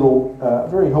 4 little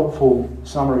very helpful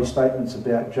summary statements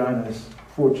about Jonah's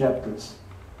 4 chapters.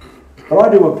 But I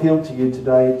do appeal to you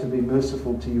today to be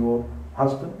merciful to your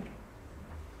husband,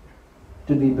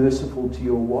 to be merciful to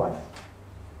your wife,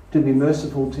 to be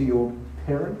merciful to your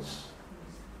parents,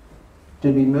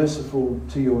 to be merciful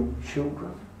to your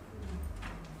children,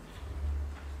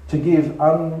 to give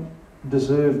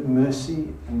undeserved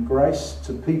mercy and grace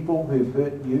to people who've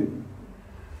hurt you.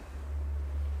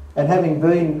 And having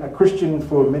been a Christian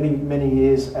for many, many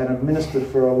years and a minister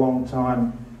for a long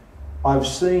time, I've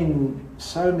seen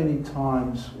so many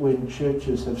times when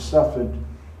churches have suffered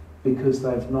because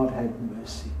they've not had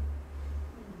mercy.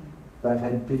 They've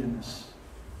had bitterness,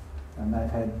 and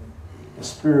they've had a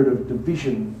spirit of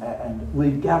division and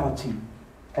legality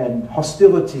and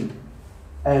hostility,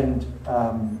 and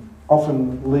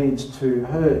often leads to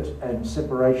hurt and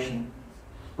separation,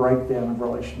 breakdown of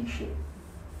relationship.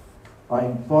 I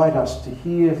invite us to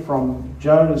hear from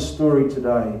Jonah's story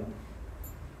today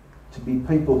to be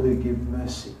people who give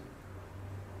mercy.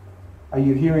 Are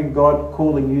you hearing God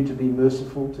calling you to be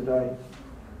merciful today?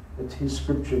 It's His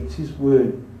scripture, it's His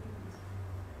word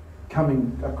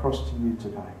coming across to you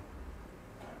today.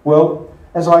 Well,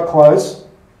 as I close,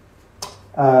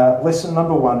 lesson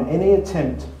number 1, any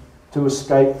attempt to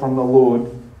escape from the Lord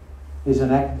is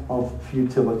an act of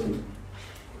futility.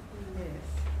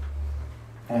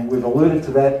 And we've alluded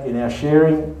to that in our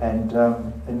sharing and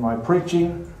in my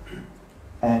preaching.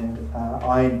 And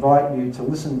I invite you to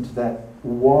listen to that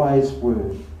wise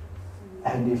word.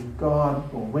 And if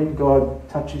God, or when God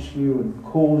touches you and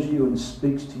calls you and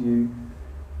speaks to you,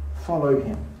 follow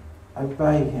Him,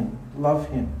 obey Him, love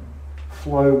Him,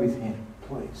 flow with Him,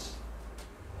 please.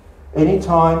 Any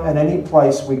time and any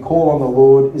place we call on the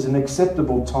Lord is an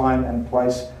acceptable time and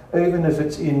place, even if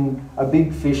it's in a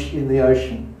big fish in the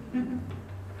ocean.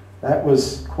 That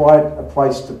was quite a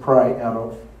place to pray out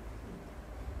of.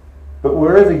 But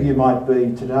wherever you might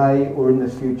be today or in the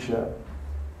future,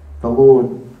 the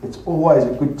Lord, it's always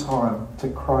a good time to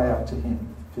cry out to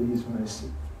Him for His mercy.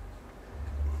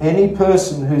 Any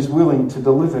person who's willing to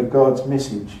deliver God's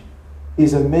message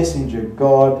is a messenger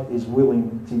God is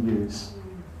willing to use.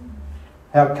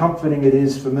 How comforting it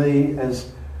is for me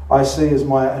as I see as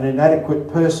an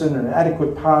inadequate person, an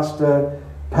inadequate pastor,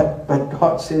 but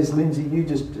God says, Lindsay, you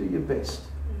just do your best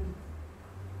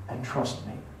and trust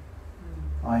me.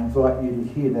 I invite you to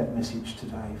hear that message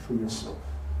today for yourself.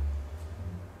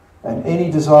 And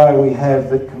any desire we have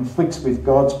that conflicts with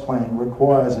God's plan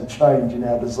requires a change in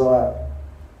our desire.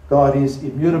 God is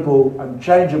immutable,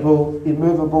 unchangeable,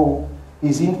 immovable.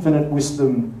 His infinite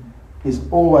wisdom is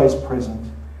always present.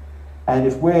 And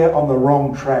if we're on the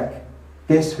wrong track,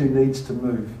 guess who needs to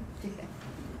move?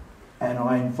 And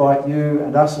I invite you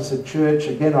and us as a church,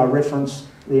 again I reference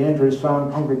the Andrews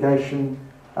Farm congregation,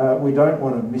 we don't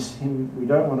want to miss Him, we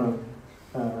don't want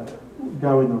to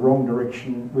go in the wrong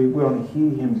direction, we want to hear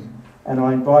Him. And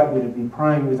I invite you to be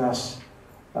praying with us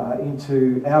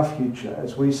into our future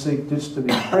as we seek just to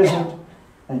be present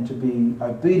and to be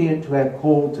obedient to our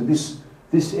call to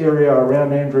this area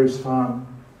around Andrews Farm.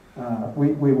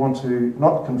 We want to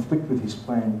not conflict with His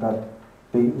plan, but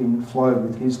be in flow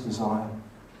with His desire.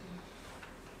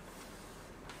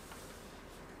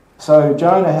 So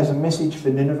Jonah has a message for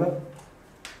Nineveh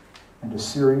and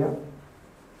Assyria.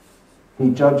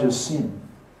 He judges sin,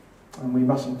 and we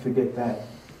mustn't forget that.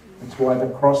 That's why the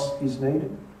cross is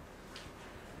needed.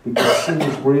 Because sin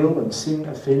is real and sin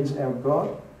offends our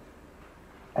God,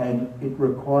 and it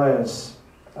requires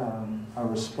a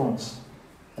response,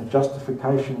 a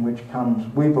justification which comes,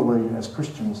 we believe, as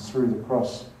Christians through the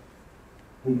cross.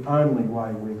 The only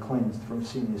way we're cleansed from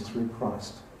sin is through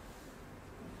Christ.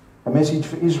 A message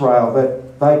for Israel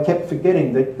that they kept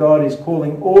forgetting that God is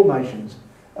calling all nations.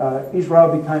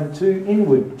 Israel became too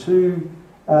inward, too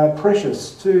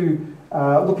precious, too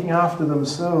looking after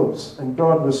themselves. And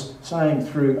God was saying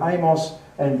through Amos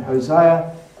and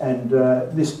Hosea and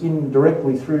this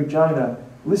indirectly through Jonah,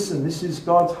 listen, this is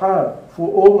God's heart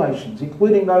for all nations,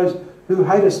 including those who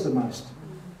hate us the most.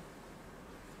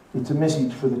 It's a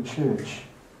message for the church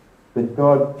that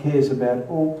God cares about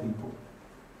all people.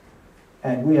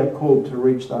 And we are called to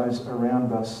reach those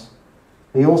around us.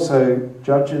 He also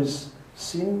judges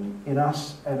sin in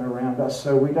us and around us,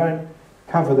 so we don't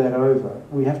cover that over.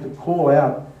 We have to call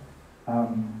out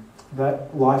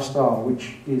that lifestyle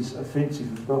which is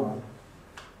offensive of God,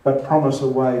 but promise a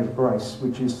way of grace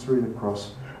which is through the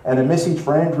cross. And a message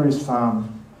for Andrew's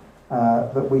Farm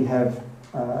that we have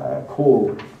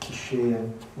called to share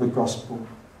the gospel.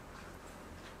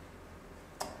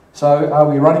 So are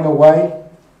we running away?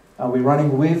 Are we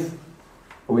running with?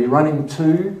 Are we running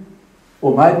to?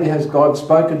 Or maybe has God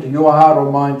spoken to your heart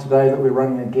or mine today that we're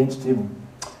running against him?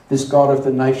 This God of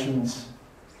the nations,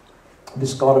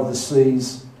 this God of the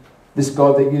seas, this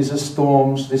God that uses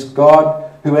storms, this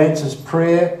God who answers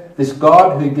prayer, this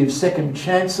God who gives second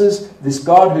chances, this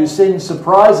God who sends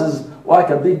surprises like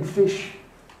a big fish.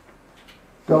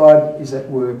 God is at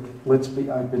work. Let's be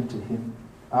open to him.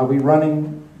 Are we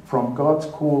running from God's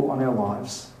call on our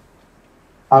lives?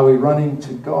 Are we running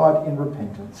to God in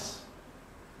repentance?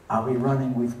 Are we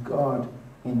running with God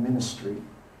in ministry?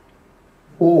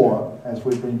 Or, as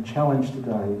we've been challenged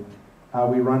today, are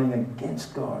we running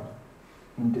against God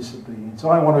in disobedience?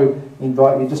 I want to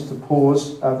invite you just to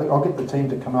pause. I'll get the team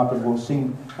to come up and we'll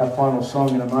sing our final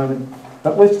song in a moment.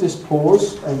 But let's just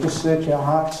pause and just search our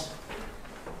hearts.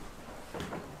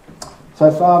 So,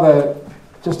 Father,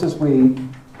 just as we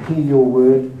hear your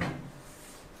word,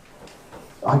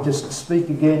 I just speak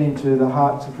again into the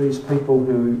hearts of these people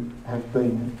who have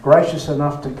been gracious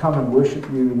enough to come and worship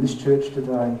you in this church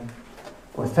today.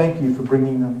 I thank you for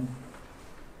bringing them.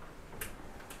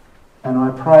 And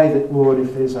I pray that, Lord,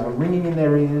 if there's a ringing in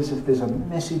their ears, if there's a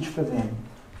message for them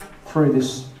through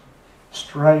this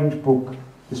strange book,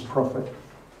 this prophet,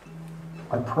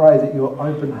 I pray that you'll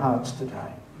open hearts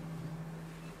today.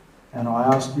 And I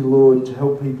ask you, Lord, to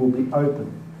help people be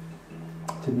open,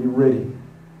 to be ready,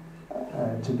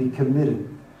 to be committed,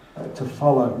 to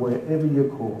follow wherever you're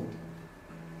called.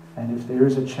 And if there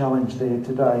is a challenge there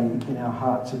today in our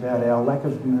hearts about our lack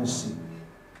of mercy,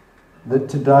 that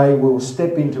today we'll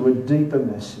step into a deeper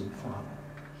mercy, Father,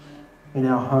 in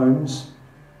our homes,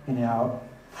 in our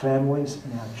families,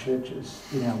 in our churches,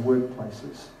 in our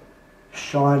workplaces,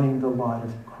 shining the light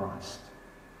of Christ.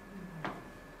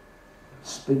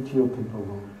 Speak to your people,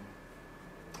 Lord,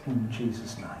 in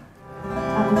Jesus' name.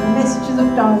 The messages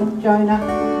of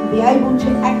Jonah, be able to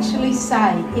actually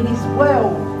say, it is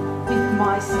well with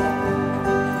my soul.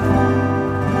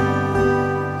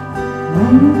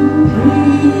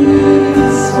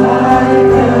 Peace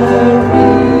like a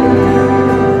river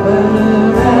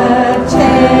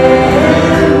attendeth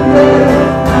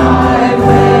my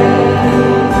way,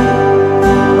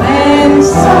 when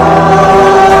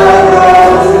sorrows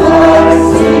like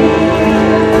sea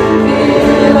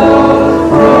billows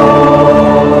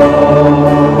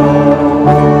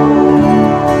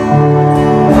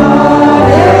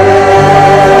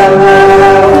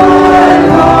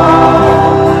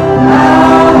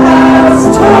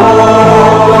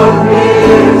told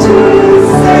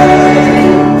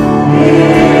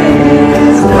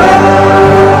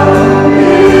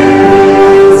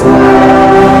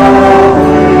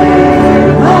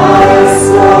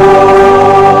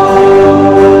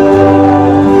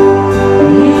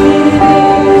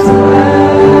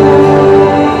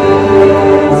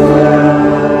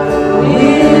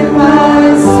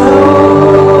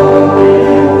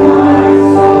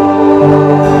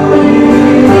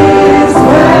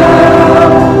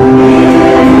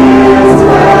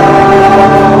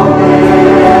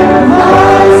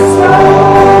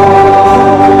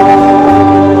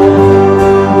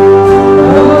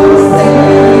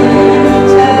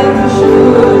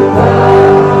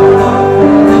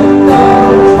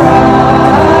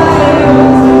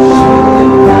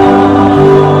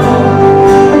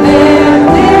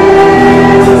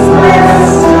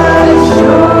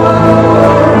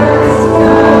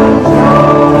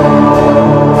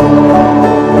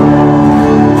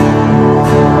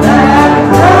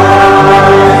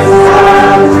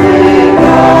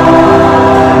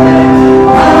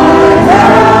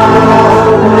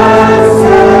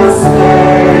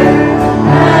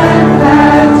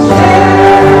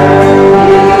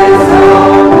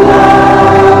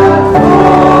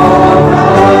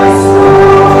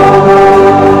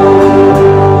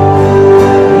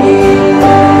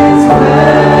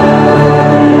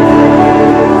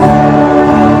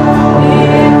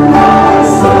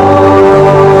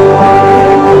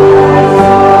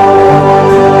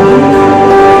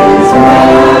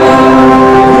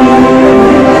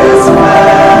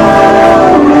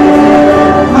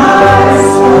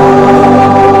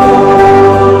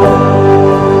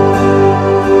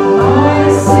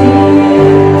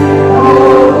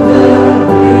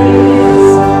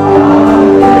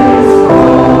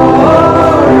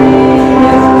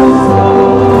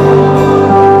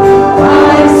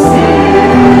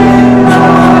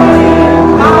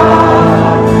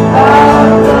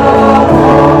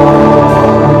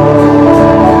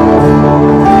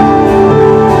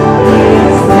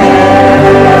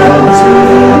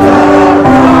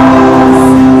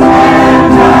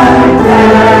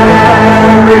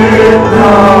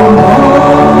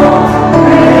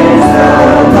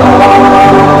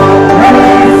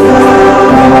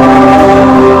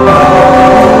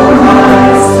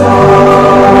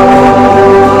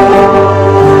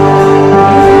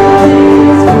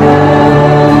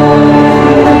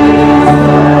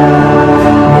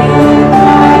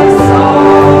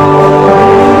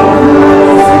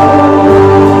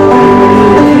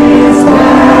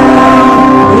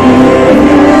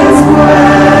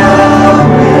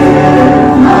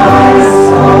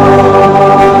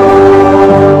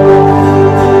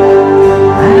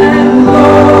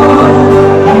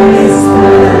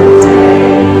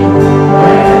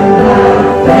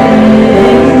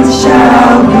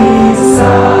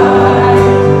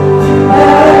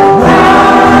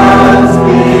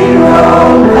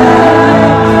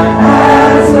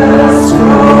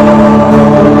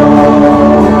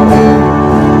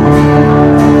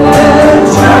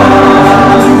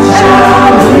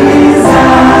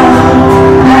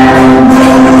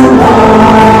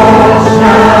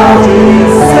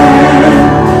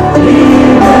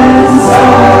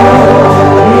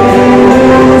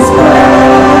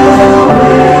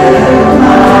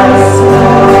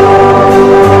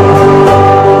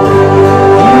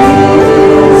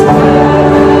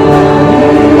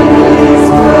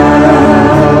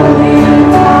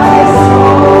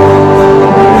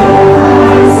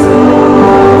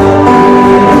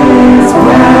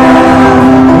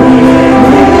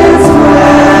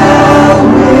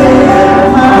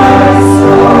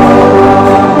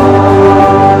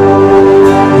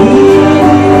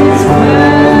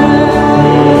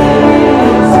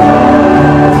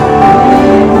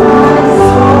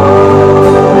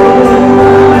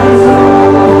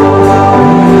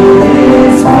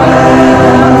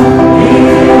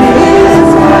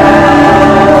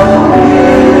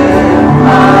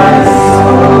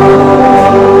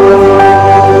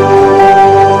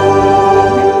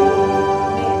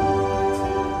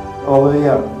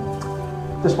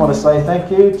thank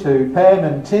you to Pam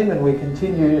and Tim, and we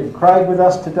continue, and Craig with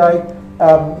us today.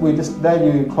 We just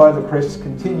value Clover Crest's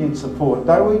continued support,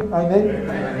 don't we?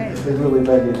 Amen? We really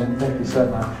value them. Thank you so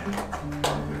much.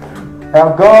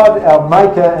 Our God, our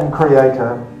Maker and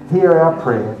Creator, hear our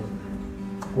prayer.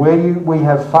 Where we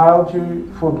have failed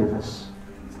you, forgive us.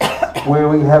 Where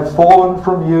we have fallen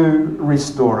from you,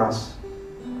 restore us.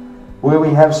 Where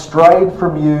we have strayed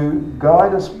from you,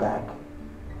 guide us back.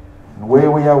 And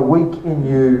where we are weak in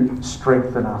you,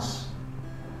 strengthen us.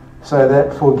 So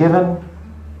that forgiven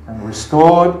and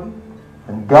restored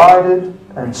and guided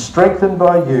and strengthened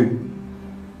by you,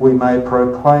 we may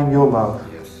proclaim your love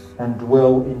and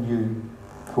dwell in you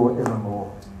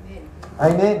forevermore.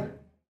 Amen.